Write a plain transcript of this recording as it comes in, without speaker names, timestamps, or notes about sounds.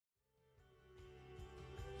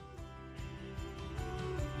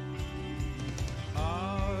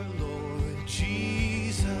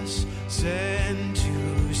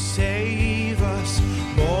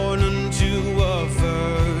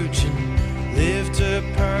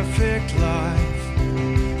perfect life,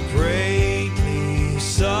 greatly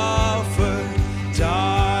suffered,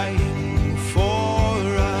 dying for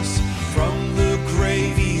us. From the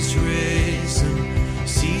grave he's risen,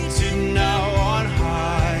 seated now on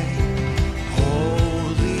high.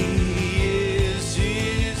 Holy is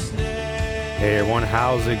his name. Hey everyone,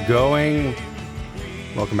 how's it going?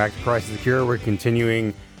 Welcome back to Christ is the Cure. We're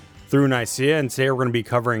continuing through Nicaea, and today we're going to be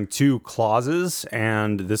covering two clauses,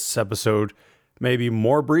 and this episode may be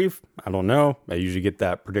more brief. I don't know. I usually get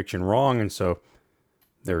that prediction wrong, and so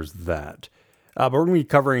there's that. But we're going to be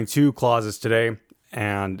covering two clauses today,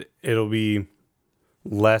 and it'll be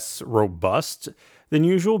less robust than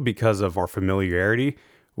usual because of our familiarity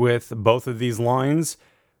with both of these lines.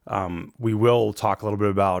 We will talk a little bit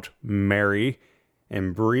about Mary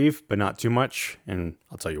in brief, but not too much, and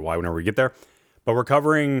I'll tell you why whenever we get there. But we're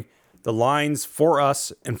covering the lines for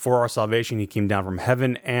us and for our salvation. He came down from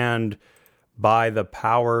heaven, and by the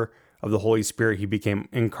power of the Holy Spirit, he became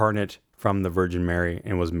incarnate from the Virgin Mary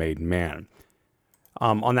and was made man.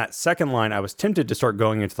 On that second line, I was tempted to start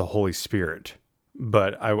going into the Holy Spirit,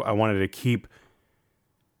 but I wanted to keep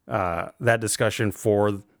that discussion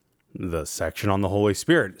for the section on the Holy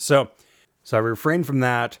Spirit. So I refrained from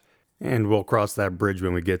that, and we'll cross that bridge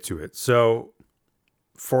when we get to it. So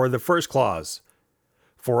for the first clause,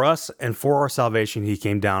 for us and for our salvation, he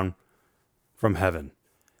came down from heaven.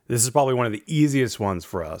 This is probably one of the easiest ones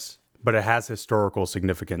for us, but it has historical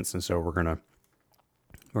significance, and so we're gonna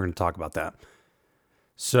talk about that.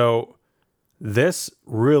 So this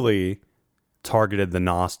really targeted the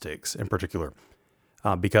Gnostics in particular,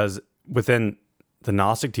 because within the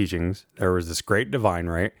Gnostic teachings, there was this great divine,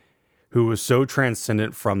 right, who was so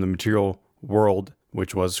transcendent from the material world,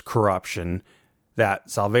 which was corruption, that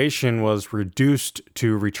salvation was reduced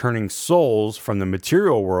to returning souls from the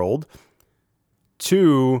material world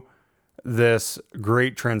to this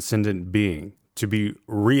great transcendent being, to be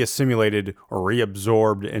reassimilated or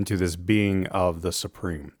reabsorbed into this being of the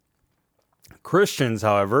Supreme. Christians,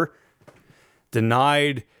 however,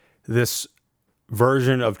 denied this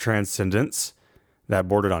version of transcendence that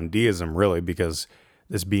bordered on deism, really, because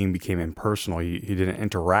this being became impersonal. He didn't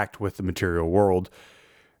interact with the material world.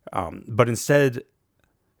 But instead,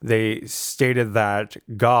 they stated that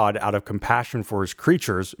God, out of compassion for his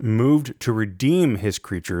creatures, moved to redeem his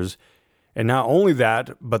creatures. And not only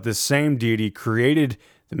that, but the same deity created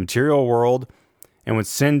the material world and would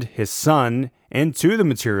send his son into the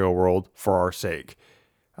material world for our sake.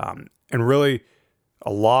 And really,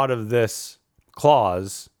 a lot of this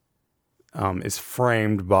clause is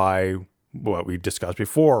framed by what we discussed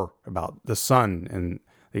before about the Son and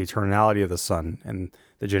the eternality of the Son and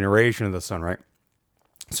the generation of the Son, right?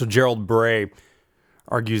 So Gerald Bray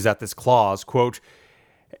argues that this clause, quote,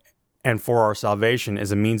 and for our salvation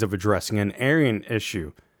is a means of addressing an Arian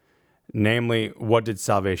issue, namely, what did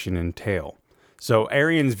salvation entail? So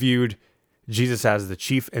Arians viewed Jesus as the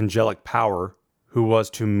chief angelic power who was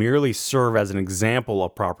to merely serve as an example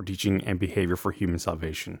of proper teaching and behavior for human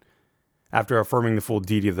salvation. After affirming the full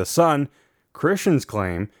deity of the Son, Christians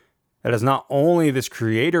claim that it's not only this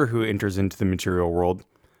creator who enters into the material world,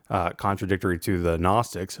 contradictory to the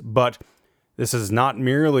Gnostics, but this is not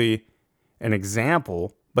merely an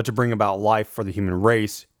example, but to bring about life for the human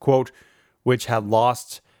race, quote, which had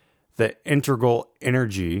lost the integral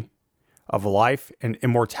energy of life and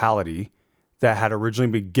immortality that had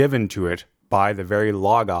originally been given to it by the very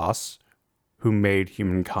Logos who made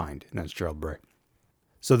humankind. And that's Gerald Bray.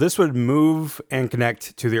 So this would move and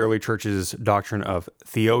connect to the early church's doctrine of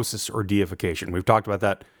theosis or deification. We've talked about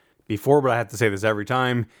that before, but I have to say this every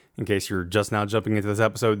time in case you're just now jumping into this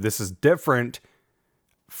episode. This is different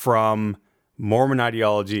from Mormon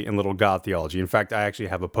ideology and little God theology. In fact, I actually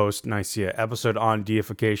have a post-Nicaea episode on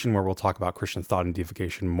deification where we'll talk about Christian thought and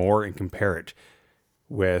deification more and compare it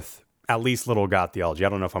with at least little God theology. I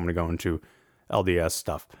don't know if I'm going to go into LDS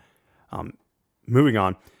stuff. Moving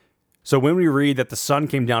on. So when we read that the Son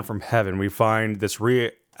came down from heaven, we find this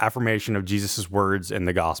reaffirmation of Jesus' words in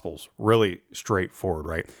the Gospels. Really straightforward,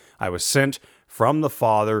 right? I was sent from the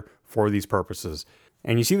Father for these purposes.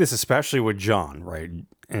 And you see this especially with John, right?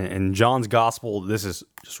 In John's Gospel, this is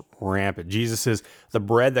just rampant. Jesus is the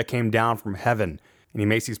bread that came down from heaven. And he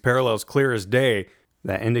makes these parallels clear as day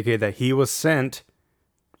that indicate that he was sent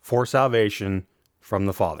for salvation from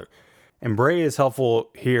the Father. And Bray is helpful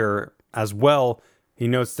here as well. He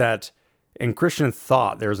notes that in Christian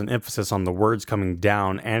thought, there's an emphasis on the words coming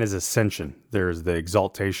down and his ascension. There's the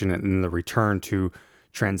exaltation and the return to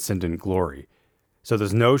transcendent glory. So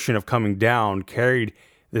this notion of coming down carried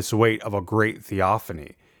this weight of a great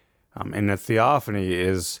theophany. And a theophany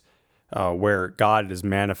is where God is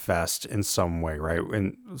manifest in some way, right?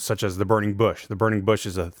 And such as the burning bush. The burning bush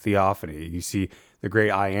is a theophany. You see the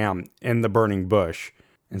great I am in the burning bush.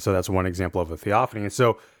 And so that's one example of a theophany. And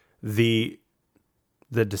so the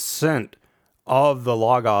descent of the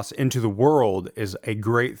Logos into the world is a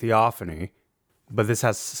great theophany, but this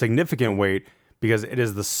has significant weight because it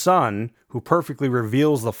is the Son who perfectly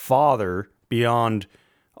reveals the Father beyond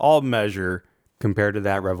all measure compared to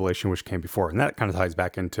that revelation which came before. And that kind of ties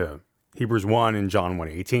back into Hebrews 1 and John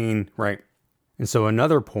 1:18, right? And so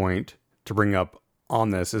another point to bring up on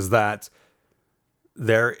this is that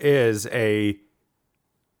there is a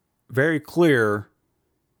very clear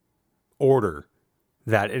order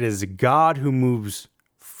that it is God who moves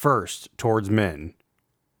first towards men.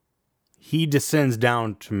 He descends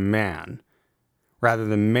down to man rather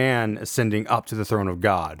than man ascending up to the throne of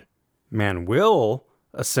God. Man will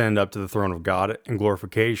ascend up to the throne of God in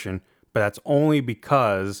glorification, but that's only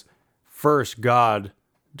because first God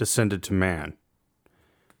descended to man.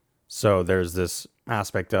 So there's this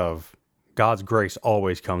aspect of God's grace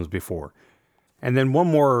always comes before. And then one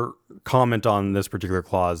more comment on this particular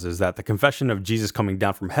clause is that the confession of Jesus coming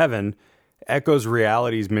down from heaven echoes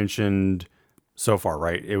realities mentioned so far,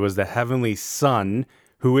 right? It was the heavenly Son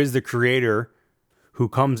who is the creator who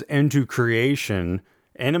comes into creation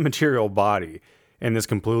in a material body. And this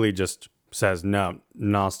completely just says, no,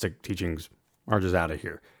 Gnostic teachings are just out of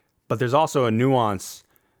here. But there's also a nuance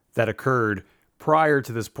that occurred prior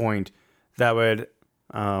to this point that would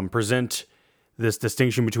present this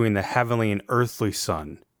distinction between the heavenly and earthly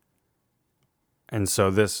Son. And so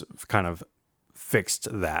this kind of fixed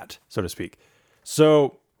that, so to speak.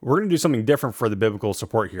 So we're going to do something different for the biblical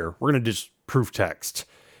support here. We're going to just proof text.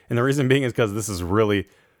 And the reason being is because this is really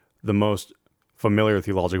the most familiar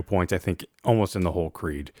theological point, I think, almost in the whole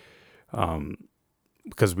creed.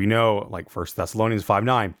 Because we know, like 1 Thessalonians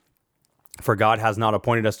 5:9, for God has not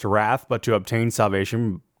appointed us to wrath, but to obtain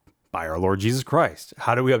salvation by our Lord Jesus Christ.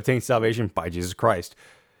 How do we obtain salvation? By Jesus Christ.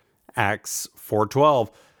 Acts 4:12,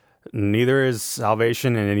 neither is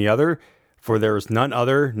salvation in any other, for there is none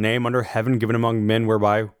other name under heaven given among men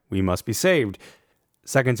whereby we must be saved.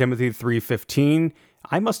 2 Timothy 3:15,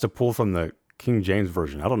 I must have pulled from the King James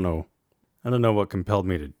Version. I don't know what compelled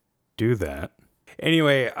me to do that.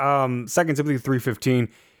 Anyway, 2 Timothy 3:15,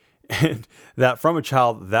 that from a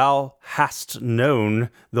child thou hast known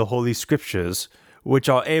the holy scriptures, which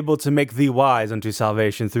are able to make thee wise unto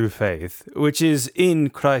salvation through faith, which is in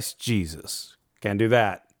Christ Jesus. Can't do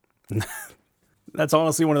that. That's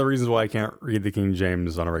honestly one of the reasons why I can't read the King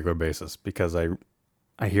James on a regular basis, because I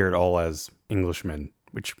hear it all as Englishman,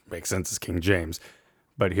 which makes sense as King James.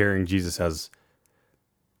 But hearing Jesus as,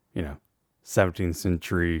 17th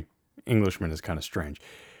century Englishman is kind of strange.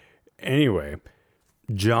 Anyway,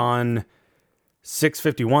 John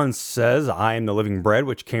 6:51 says, I am the living bread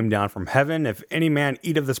which came down from heaven. If any man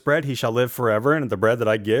eat of this bread, he shall live forever. And the bread that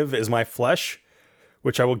I give is my flesh,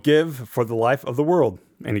 which I will give for the life of the world.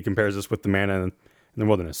 And he compares this with the manna in the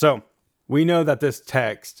wilderness. So we know that this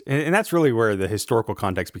text, and that's really where the historical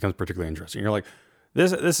context becomes particularly interesting. You're like,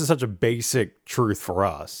 this is such a basic truth for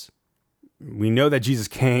us. We know that Jesus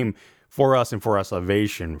came for us and for our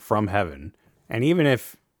salvation from heaven. And even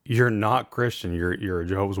if you're not Christian, you're a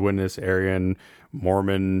Jehovah's Witness, Arian,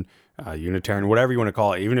 Mormon, Unitarian, whatever you want to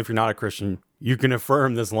call it. Even if you're not a Christian, you can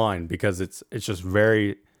affirm this line because it's just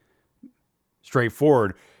very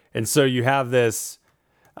straightforward. And so you have this,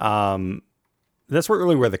 that's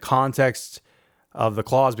really where the context of the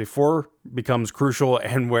clause before becomes crucial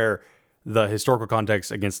and where the historical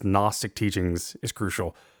context against Gnostic teachings is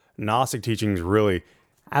crucial. Gnostic teachings really,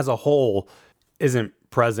 as a whole, isn't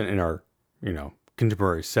present in our,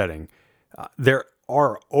 contemporary setting. There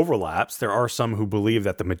are overlaps. There are some who believe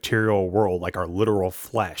that the material world, like our literal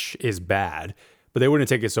flesh, is bad, but they wouldn't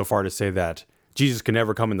take it so far to say that Jesus could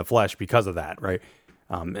never come in the flesh because of that, right?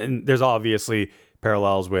 And there's obviously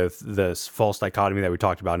parallels with this false dichotomy that we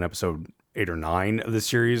talked about in episode 8 or 9 of the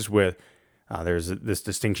series with there's this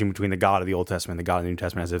distinction between the God of the Old Testament and the God of the New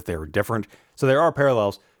Testament as if they were different. So there are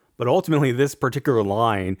parallels, but ultimately this particular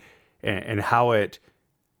line and how it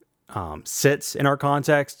sits in our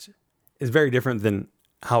context is very different than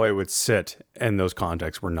how it would sit in those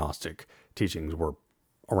contexts where Gnostic teachings were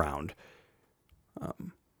around.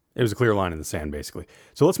 It was a clear line in the sand, basically.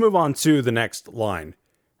 So let's move on to the next line,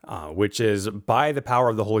 which is, by the power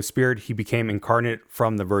of the Holy Spirit, he became incarnate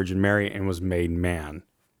from the Virgin Mary and was made man.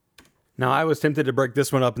 Now, I was tempted to break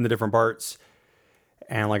this one up into different parts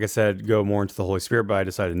and, like I said, go more into the Holy Spirit, but I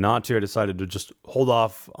decided not to. I decided to just hold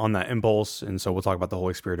off on that impulse, and so we'll talk about the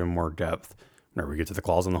Holy Spirit in more depth whenever we get to the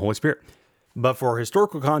clause on the Holy Spirit. But for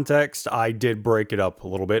historical context, I did break it up a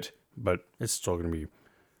little bit but it's still going to be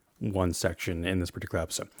one section in this particular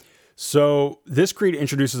episode. So this creed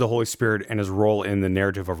introduces the Holy Spirit and his role in the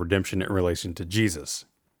narrative of redemption in relation to Jesus.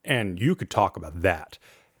 And you could talk about that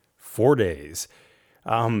for days.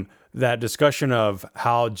 That discussion of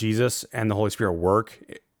how Jesus and the Holy Spirit work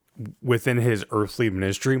within his earthly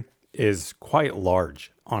ministry is quite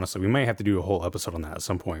large. Honestly, we might have to do a whole episode on that at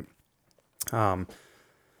some point. A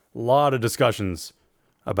lot of discussions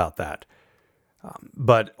about that.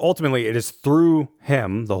 But ultimately, it is through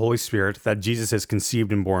him, the Holy Spirit, that Jesus is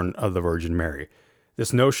conceived and born of the Virgin Mary.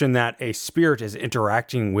 This notion that a spirit is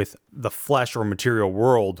interacting with the flesh or material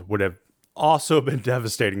world would have also been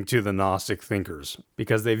devastating to the Gnostic thinkers,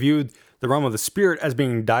 because they viewed the realm of the spirit as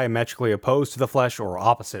being diametrically opposed to the flesh or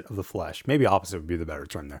opposite of the flesh. Maybe opposite would be the better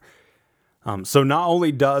term there. So not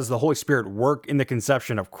only does the Holy Spirit work in the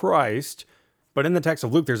conception of Christ, but in the text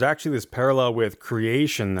of Luke, there's actually this parallel with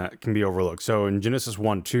creation that can be overlooked. So in Genesis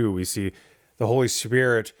 1:2, we see the Holy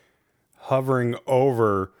Spirit hovering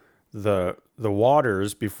over the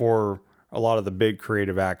waters before a lot of the big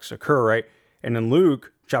creative acts occur, right? And in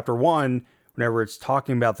Luke chapter 1, whenever it's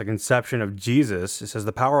talking about the conception of Jesus, it says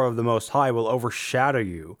the power of the Most High will overshadow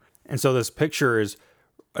you. And so this picture is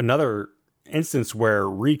another instance where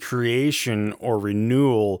recreation or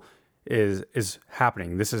renewal is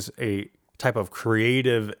happening. This is a type of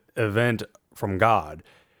creative event from God.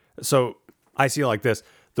 So I see it like this.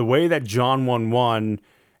 The way that John 1:1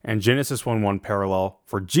 and Genesis 1:1 parallel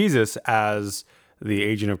for Jesus as the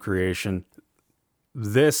agent of creation,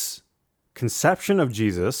 this conception of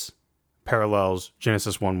Jesus parallels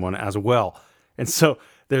Genesis 1:1 as well. And so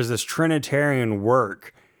there's this Trinitarian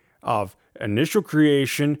work of initial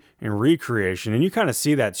creation and recreation. And you kind of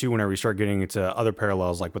see that too whenever you start getting into other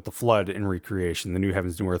parallels, like with the flood and recreation, the new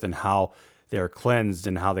heavens, new earth, and how they are cleansed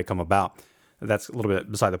and how they come about. That's a little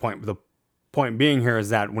bit beside the point. But the point being here is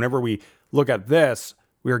that whenever we look at this,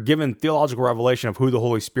 we are given theological revelation of who the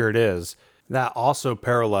Holy Spirit is. That also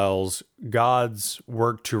parallels God's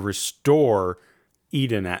work to restore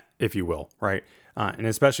Eden, if you will, right? And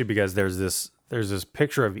especially because there's this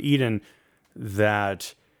picture of Eden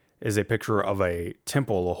that is a picture of a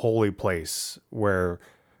temple, a holy place where,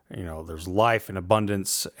 there's life and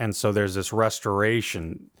abundance. And so there's this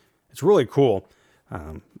restoration. It's really cool.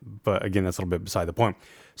 But again, that's a little bit beside the point.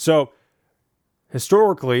 So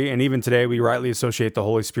historically, and even today, we rightly associate the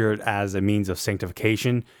Holy Spirit as a means of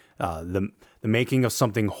sanctification, the making of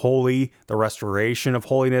something holy, the restoration of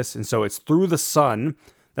holiness. And so it's through the Son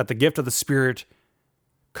that the gift of the Spirit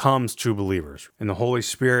comes to believers. And the Holy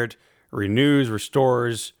Spirit renews,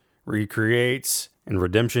 restores, recreates, and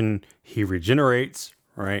redemption, he regenerates,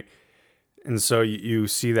 right? And so you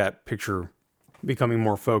see that picture becoming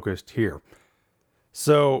more focused here.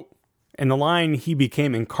 So in the line, he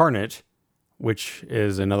became incarnate, which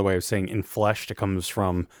is another way of saying infleshed. It comes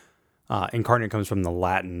from, incarnate comes from the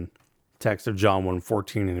Latin text of John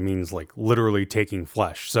 1:14, and it means like literally taking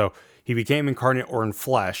flesh. So he became incarnate or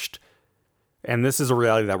infleshed, and this is a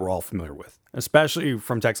reality that we're all familiar with, especially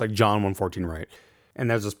from texts like John 1:14, right? And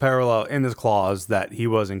there's this parallel in this clause that he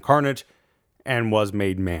was incarnate and was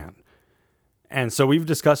made man. And so we've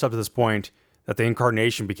discussed up to this point that the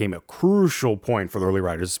incarnation became a crucial point for the early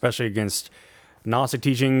writers, especially against Gnostic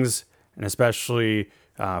teachings, and especially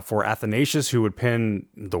for Athanasius, who would pen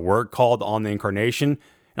the work called On the Incarnation.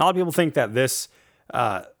 And a lot of people think that this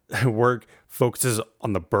work focuses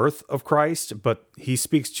on the birth of Christ, but he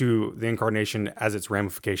speaks to the incarnation as its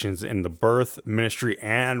ramifications in the birth, ministry,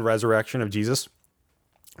 and resurrection of Jesus.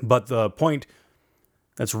 But the point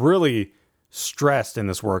that's really stressed in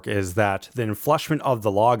this work is that the enfleshment of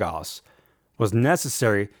the Logos was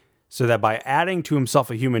necessary so that by adding to himself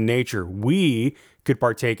a human nature, we could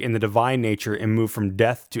partake in the divine nature and move from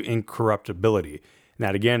death to incorruptibility. And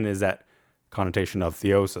that again is that connotation of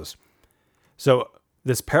theosis. So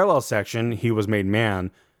this parallel section, he was made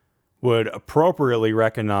man, would appropriately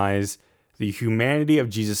recognize the humanity of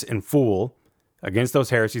Jesus in full against those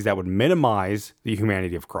heresies that would minimize the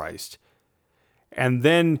humanity of Christ. And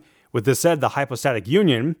then, with this said, the hypostatic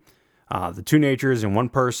union, the two natures in one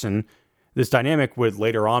person, this dynamic would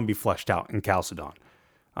later on be fleshed out in Chalcedon.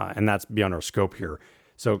 And that's beyond our scope here.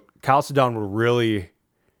 So Chalcedon will really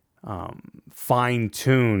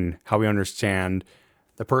fine-tune how we understand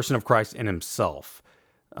the person of Christ in himself,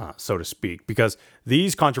 so to speak. Because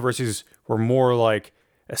these controversies were more like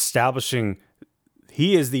establishing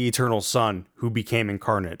he is the eternal Son who became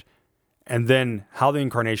incarnate. And then how the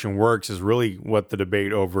incarnation works is really what the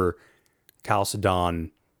debate over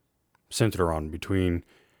Chalcedon centered around, between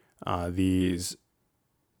these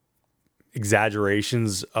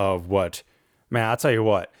exaggerations of what, man, I'll tell you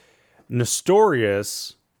what,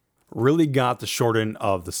 Nestorius really got the short end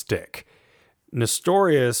of the stick.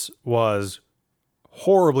 Nestorius was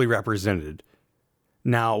horribly represented.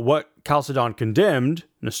 Now, what Chalcedon condemned,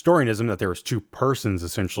 Nestorianism, that there was two persons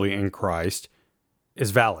essentially in Christ,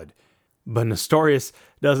 is valid. But Nestorius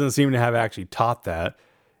doesn't seem to have actually taught that.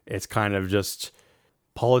 It's kind of just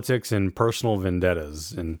politics and personal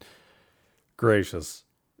vendettas. And gracious,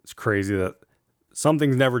 it's crazy that some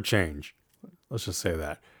things never change. Let's just say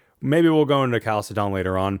that. Maybe we'll go into Chalcedon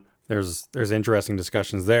later on. There's interesting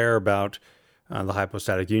discussions there about the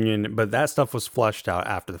hypostatic union, but that stuff was fleshed out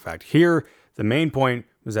after the fact. Here, the main point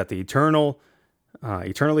was that the eternally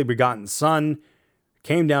begotten Son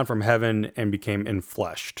came down from heaven and became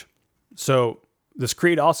enfleshed. So this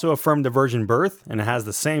creed also affirmed the virgin birth, and it has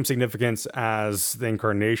the same significance as the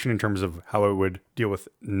incarnation in terms of how it would deal with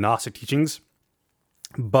Gnostic teachings.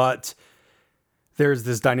 But there's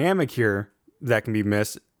this dynamic here that can be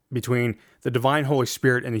missed between the divine Holy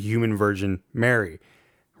Spirit and the human Virgin Mary,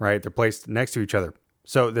 right? They're placed next to each other.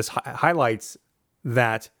 So this highlights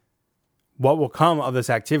that what will come of this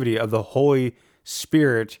activity of the Holy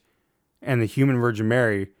Spirit and the human Virgin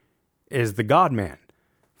Mary is the God-man.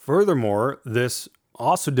 Furthermore, this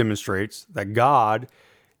also demonstrates that God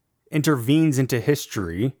intervenes into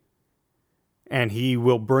history and he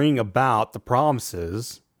will bring about the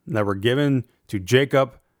promises that were given to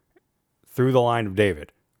Jacob through the line of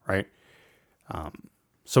David, right?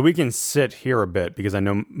 So we can sit here a bit because I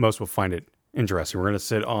know most will find it interesting. We're going to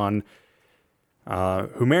sit on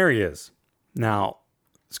who Mary is. Now,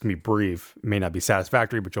 this can be brief. It may not be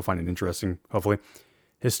satisfactory, but you'll find it interesting, hopefully.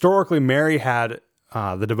 Historically, Mary had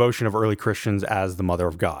the devotion of early Christians as the Mother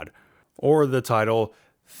of God, or the title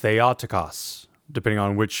Theotokos, depending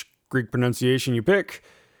on which Greek pronunciation you pick.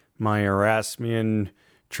 My Erasmian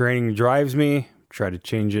training drives me. Try to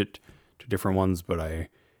change it to different ones, but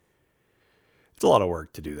it's a lot of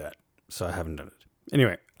work to do that, so I haven't done it.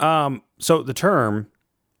 Anyway, so the term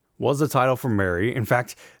was the title for Mary. In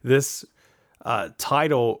fact, this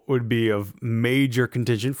title would be of major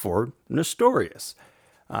contention for Nestorius.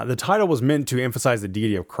 The title was meant to emphasize the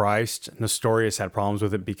deity of Christ. Nestorius had problems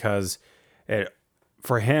with it because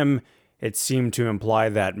for him, it seemed to imply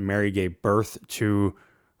that Mary gave birth to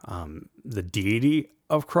the deity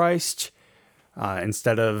of Christ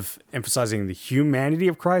instead of emphasizing the humanity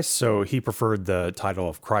of Christ. So he preferred the title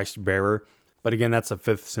of Christ bearer. But again, that's a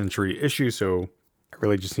 5th century issue, so I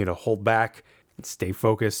really just need to hold back and stay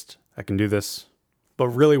focused. I can do this. But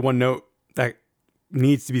really, one note that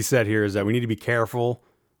needs to be said here is that we need to be careful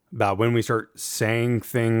about when we start saying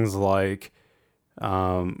things like,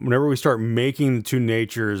 whenever we start making the two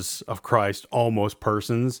natures of Christ almost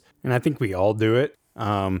persons, and I think we all do it,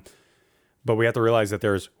 but we have to realize that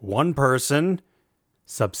there's one person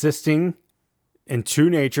subsisting in two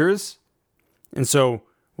natures. And so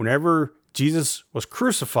whenever Jesus was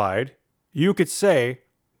crucified, you could say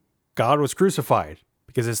God was crucified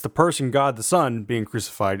because it's the person, God the Son, being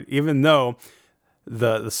crucified, even though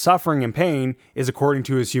the suffering and pain is according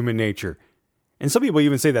to his human nature. And some people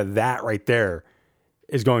even say that right there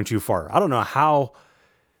is going too far. I don't know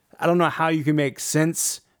how you can make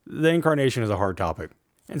sense. The incarnation is a hard topic.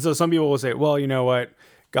 And so some people will say, well, you know what?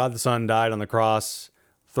 God the Son died on the cross.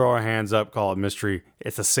 Throw our hands up, call it mystery.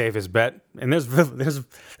 It's the safest bet. And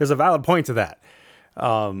there's a valid point to that.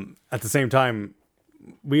 At the same time,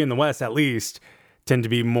 we in the West, at least, tend to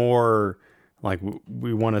be more like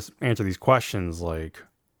we want to answer these questions like,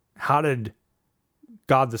 how did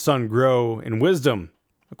God the Son grow in wisdom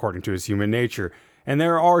according to his human nature? And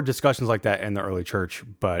there are discussions like that in the early church,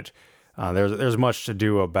 but there's much to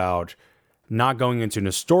do about not going into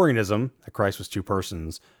Nestorianism, that Christ was two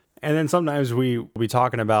persons. And then sometimes we'll be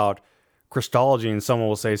talking about Christology and someone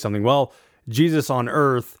will say something, well, Jesus on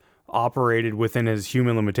earth operated within his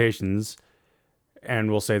human limitations.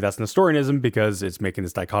 And we'll say that's Nestorianism because it's making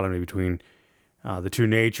this dichotomy between the two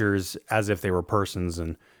natures as if they were persons.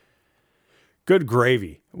 And good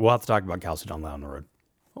gravy. We'll have to talk about Chalcedon down the road.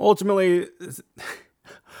 Ultimately,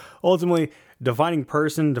 defining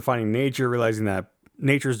person, defining nature, realizing that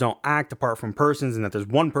natures don't act apart from persons and that there's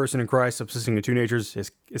one person in Christ subsisting in two natures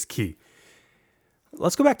is key.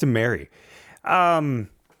 Let's go back to Mary.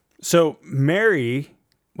 So Mary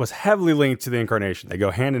was heavily linked to the incarnation. They go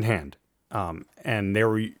hand in hand. And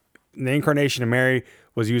the incarnation of Mary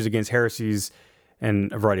was used against heresies in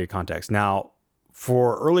a variety of contexts. Now,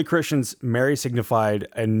 for early Christians, Mary signified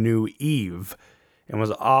a new Eve and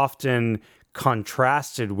was often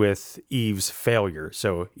contrasted with Eve's failure.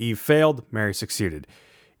 So Eve failed, Mary succeeded.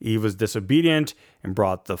 Eve was disobedient and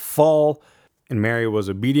brought the fall, and Mary was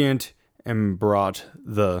obedient and brought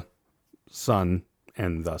the Son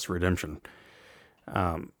and thus redemption.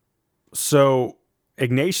 So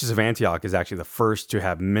Ignatius of Antioch is actually the first to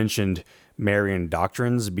have mentioned Marian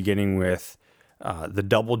doctrines, beginning with the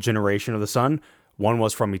double generation of the Son. One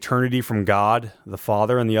was from eternity from God the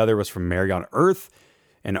Father, and the other was from Mary on earth.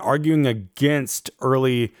 And arguing against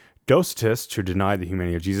early Docetists who denied the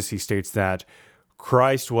humanity of Jesus, he states that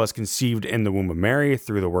Christ was conceived in the womb of Mary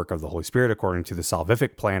through the work of the Holy Spirit according to the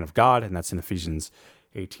salvific plan of God, and that's in Ephesians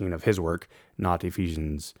 18 of his work, not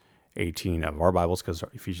Ephesians 18 of our Bibles, because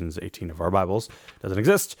Ephesians 18 of our Bibles doesn't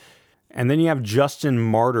exist. And then you have Justin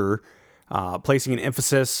Martyr placing an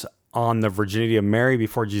emphasis on the virginity of Mary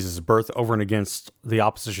before Jesus' birth over and against the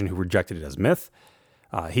opposition who rejected it as myth.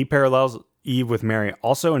 He parallels Eve with Mary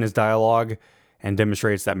also in his dialogue and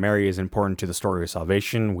demonstrates that Mary is important to the story of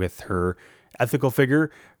salvation with her ethical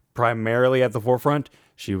figure primarily at the forefront.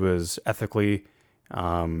 She was ethically,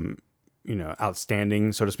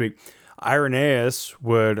 outstanding, so to speak. Irenaeus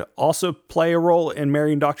would also play a role in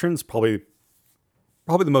Marian doctrines, probably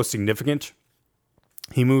the most significant.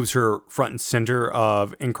 He moves her front and center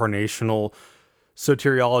of incarnational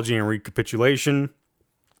soteriology and recapitulation.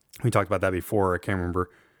 We talked about that before. I can't remember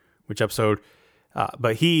which episode.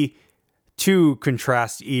 But he, too,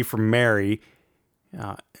 contrasts Eve from Mary.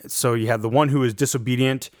 So you have the one who is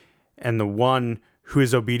disobedient and the one who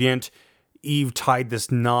is obedient. Eve tied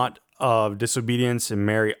this knot of disobedience, and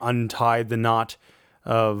Mary untied the knot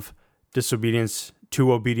of disobedience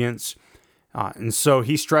to obedience. And so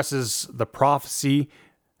he stresses the prophecy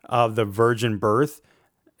of the virgin birth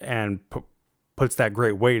and puts that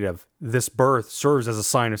great weight of this birth serves as a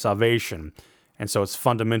sign of salvation. And so it's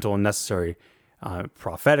fundamental and necessary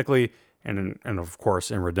prophetically and of course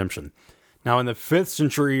in redemption. Now in the 5th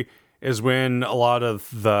century is when a lot of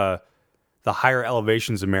the higher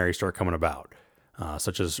elevations of Mary start coming about,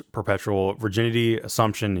 such as perpetual virginity,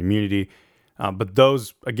 assumption, immunity. But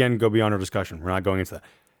those, again, go beyond our discussion. We're not going into that.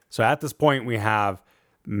 So at this point, we have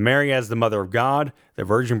Mary as the mother of God. The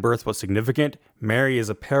virgin birth was significant. Mary is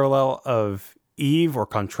a parallel of Eve, or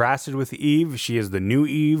contrasted with Eve. She is the new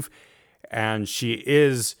Eve, and she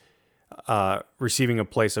is receiving a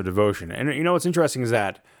place of devotion. And what's interesting is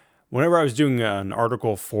that whenever I was doing an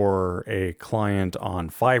article for a client on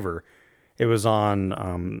Fiverr, it was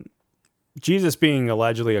on Jesus being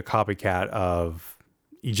allegedly a copycat of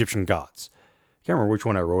Egyptian gods. I can't remember which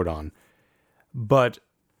one I wrote on. But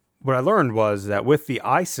what I learned was that with the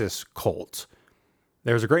Isis cult,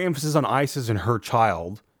 there's a great emphasis on Isis and her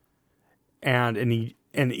child. And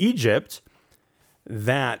in Egypt,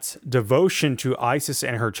 that devotion to Isis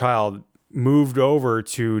and her child moved over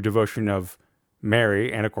to devotion of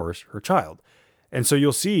Mary and, of course, her child. And so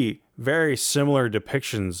you'll see very similar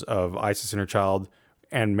depictions of Isis and her child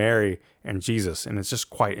and Mary and Jesus. And it's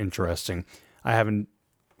just quite interesting. I haven't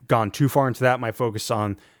gone too far into that. My focus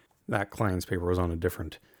on that client's paper was on a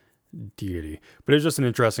different deity. But it's just an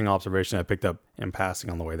interesting observation I picked up in passing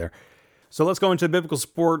on the way there. So let's go into biblical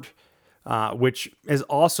support, which is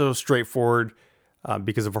also straightforward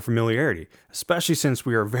because of our familiarity, especially since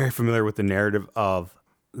we are very familiar with the narrative of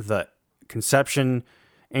the conception,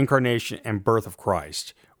 incarnation, and birth of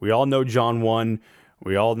Christ. We all know John 1.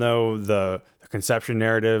 We all know the conception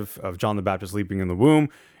narrative of John the Baptist leaping in the womb.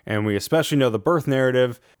 And we especially know the birth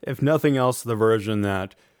narrative, if nothing else, the version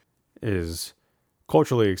that is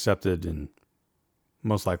culturally accepted and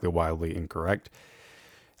most likely wildly incorrect.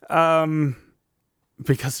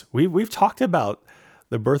 Because we've talked about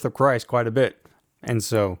the birth of Christ quite a bit. And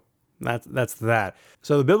so that's that.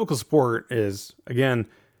 So the biblical support is, again,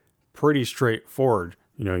 pretty straightforward.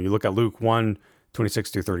 You look at Luke 1,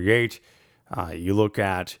 26 through 38. You look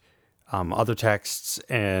at other texts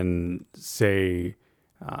and say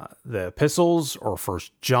the epistles or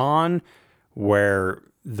First John, where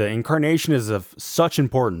the incarnation is of such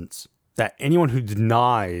importance that anyone who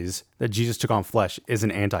denies that Jesus took on flesh is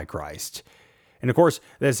an antichrist. And of course,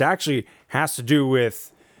 this actually has to do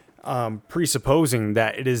with presupposing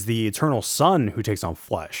that it is the eternal Son who takes on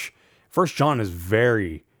flesh. First John is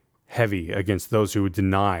very heavy against those who would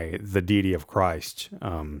deny the deity of Christ,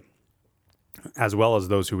 as well as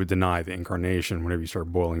those who would deny the incarnation whenever you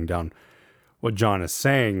start boiling down what John is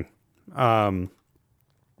saying. Let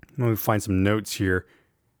me find some notes here.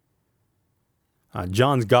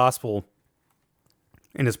 John's gospel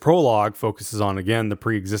in his prologue focuses on, again, the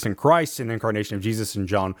pre-existent Christ and incarnation of Jesus in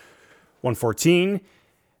John 1:14.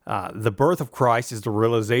 The birth of Christ is the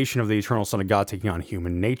realization of the eternal Son of God taking on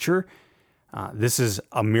human nature. This is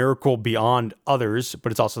a miracle beyond others,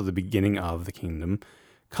 but it's also the beginning of the kingdom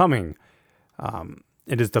coming.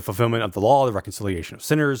 It is the fulfillment of the law, the reconciliation of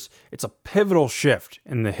sinners. It's a pivotal shift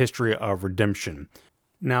in the history of redemption.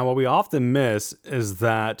 Now, what we often miss is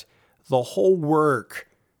that the whole work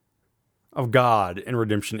of God in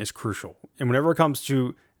redemption is crucial. And whenever it comes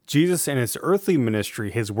to Jesus and his earthly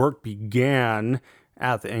ministry, his work began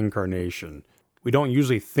at the incarnation. We don't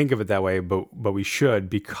usually think of it that way, but we should,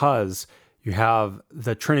 because you have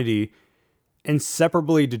the Trinity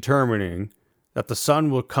inseparably determining that the Son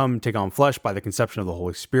will come take on flesh by the conception of the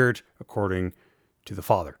Holy Spirit according to the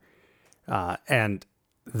Father. And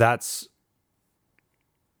that's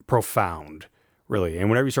profound, really. And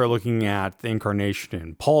whenever you start looking at the incarnation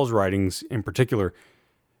in Paul's writings in particular,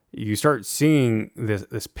 you start seeing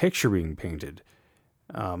this picture being painted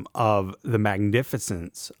of the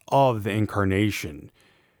magnificence of the incarnation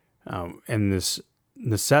and this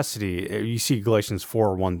necessity. You see Galatians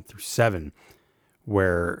 4:1-7,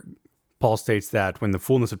 where Paul states that when the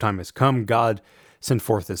fullness of time has come, God sent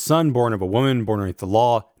forth his Son, born of a woman, born underneath the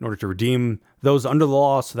law, in order to redeem those under the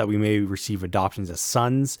law, so that we may receive adoptions as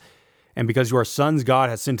sons. And because you are sons,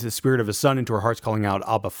 God has sent the Spirit of his Son into our hearts, calling out,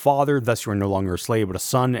 Abba, Father. Thus you are no longer a slave, but a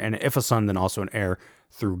son, and if a son, then also an heir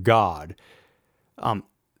through God.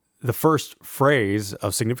 The first phrase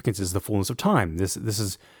of significance is the fullness of time. This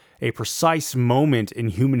is a precise moment in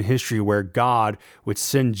human history where God would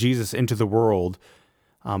send Jesus into the world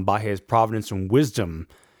by his providence and wisdom.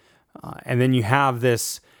 And then you have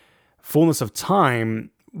this fullness of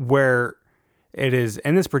time where it is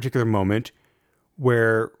in this particular moment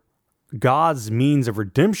where God's means of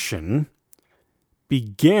redemption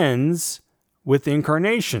begins with the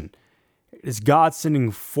incarnation. It is God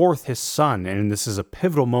sending forth his Son, and this is a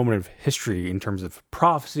pivotal moment of history in terms of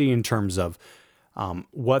prophecy, in terms of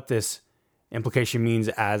what this implication means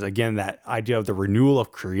as, again, that idea of the renewal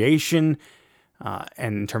of creation,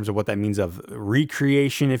 and in terms of what that means of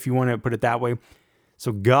recreation, if you want to put it that way.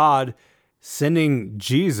 So God sending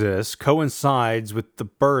Jesus coincides with the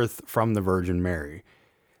birth from the Virgin Mary.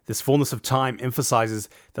 This fullness of time emphasizes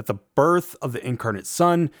that the birth of the incarnate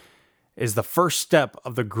Son is the first step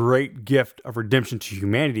of the great gift of redemption to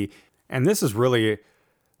humanity. And this is really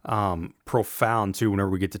profound too whenever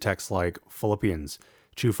we get to texts like Philippians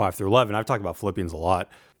 2:5-11. I've talked about Philippians a lot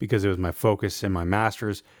because it was my focus in my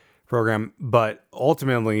master's program. But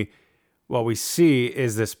ultimately, what we see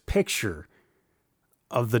is this picture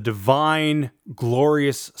of the divine,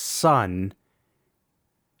 glorious Son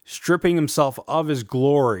stripping himself of his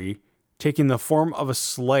glory, taking the form of a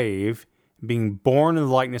slave, being born in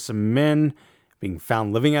the likeness of men, being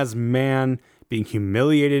found living as man, being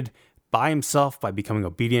humiliated by himself by becoming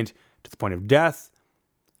obedient to the point of death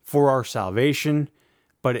for our salvation.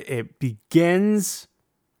 But it begins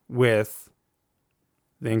with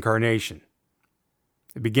the incarnation.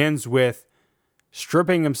 It begins with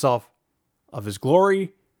stripping himself of his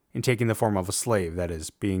glory and taking the form of a slave, that is,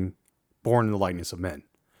 being born in the likeness of men.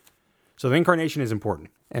 So the incarnation is important.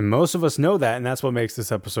 And most of us know that, and that's what makes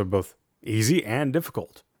this episode both easy and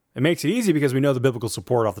difficult. It makes it easy because we know the biblical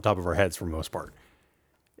support off the top of our heads for the most part.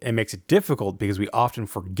 It makes it difficult because we often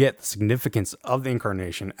forget the significance of the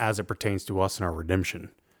incarnation as it pertains to us in our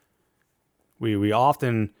redemption. We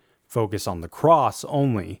often focus on the cross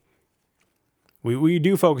only. We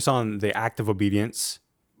do focus on the active obedience,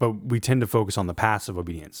 but we tend to focus on the passive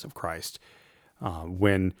obedience of Christ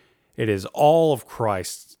when it is all of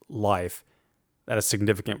Christ's life that is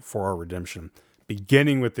significant for our redemption,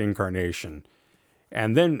 beginning with the incarnation.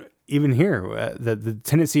 And then even here, the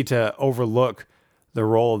tendency to overlook the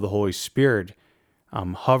role of the Holy Spirit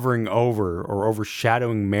hovering over or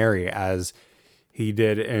overshadowing Mary as he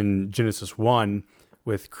did in Genesis 1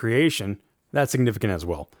 with creation, that's significant as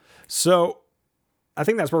well. So I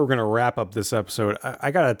think that's where we're going to wrap up this episode.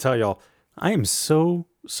 I got to tell y'all, I am so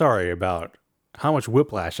sorry about how much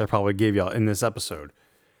whiplash I probably gave y'all in this episode.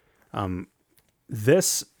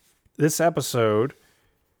 This episode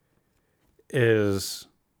is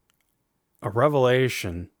a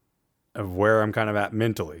revelation of where I'm kind of at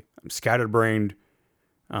mentally. I'm scatterbrained.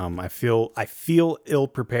 I feel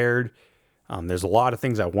ill-prepared. There's a lot of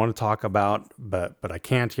things I want to talk about, but I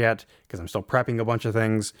can't yet because I'm still prepping a bunch of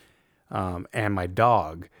things. And my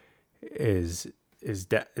dog is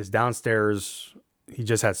downstairs. He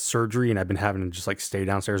just had surgery, and I've been having to just like stay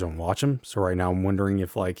downstairs and watch him. So right now I'm wondering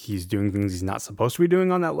if like he's doing things he's not supposed to be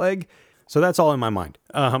doing on that leg. So that's all in my mind.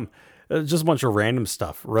 Just a bunch of random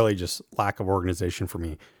stuff. Really, just lack of organization for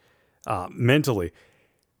me mentally,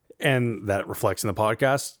 and that reflects in the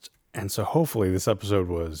podcast. And so hopefully this episode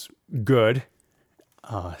was good,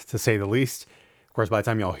 to say the least. Of course, by the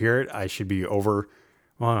time y'all hear it, I should be over.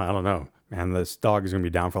 Well, I don't know, man. This dog is going to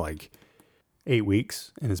be down for like 8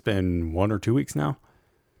 weeks, and it's been 1 or 2 weeks now.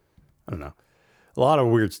 I don't know. A lot of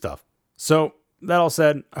weird stuff. So that all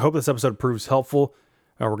said, I hope this episode proves helpful.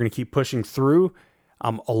 We're going to keep pushing through.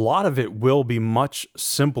 A lot of it will be much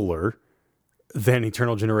simpler than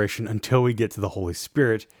eternal generation until we get to the Holy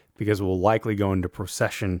Spirit, because we'll likely go into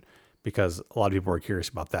procession, because a lot of people are curious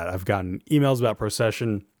about that. I've gotten emails about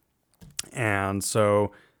procession, and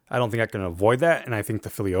so I don't think I can avoid that. And I think the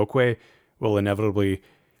Filioque will inevitably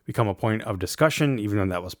become a point of discussion, even though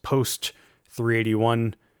that was post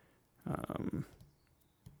 381.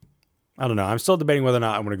 I don't know. I'm still debating whether or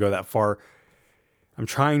not I want to go that far. I'm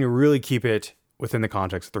trying to really keep it within the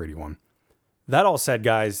context of 381. That all said,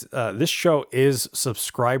 guys, this show is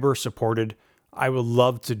subscriber supported. I would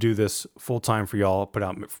love to do this full time for y'all, put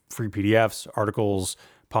out free PDFs, articles,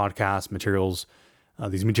 podcasts, materials.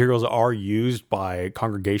 These materials are used by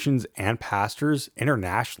congregations and pastors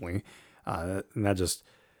internationally. And that just,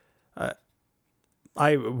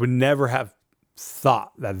 I would never have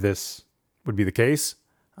thought that this would be the case.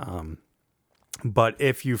 But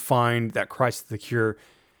if you find that Christ the Cure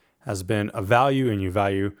has been of value and you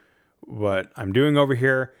value what I'm doing over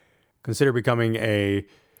here, consider becoming a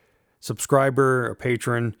subscriber, a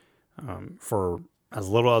patron, for as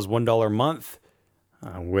little as $1 a month.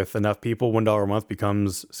 With enough people, $1 a month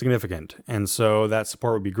becomes significant. And so that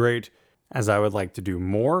support would be great, as I would like to do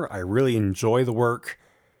more. I really enjoy the work.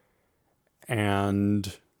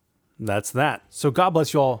 And that's that. So God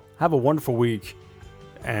bless you all. Have a wonderful week.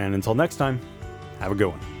 And until next time, have a good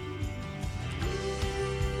one.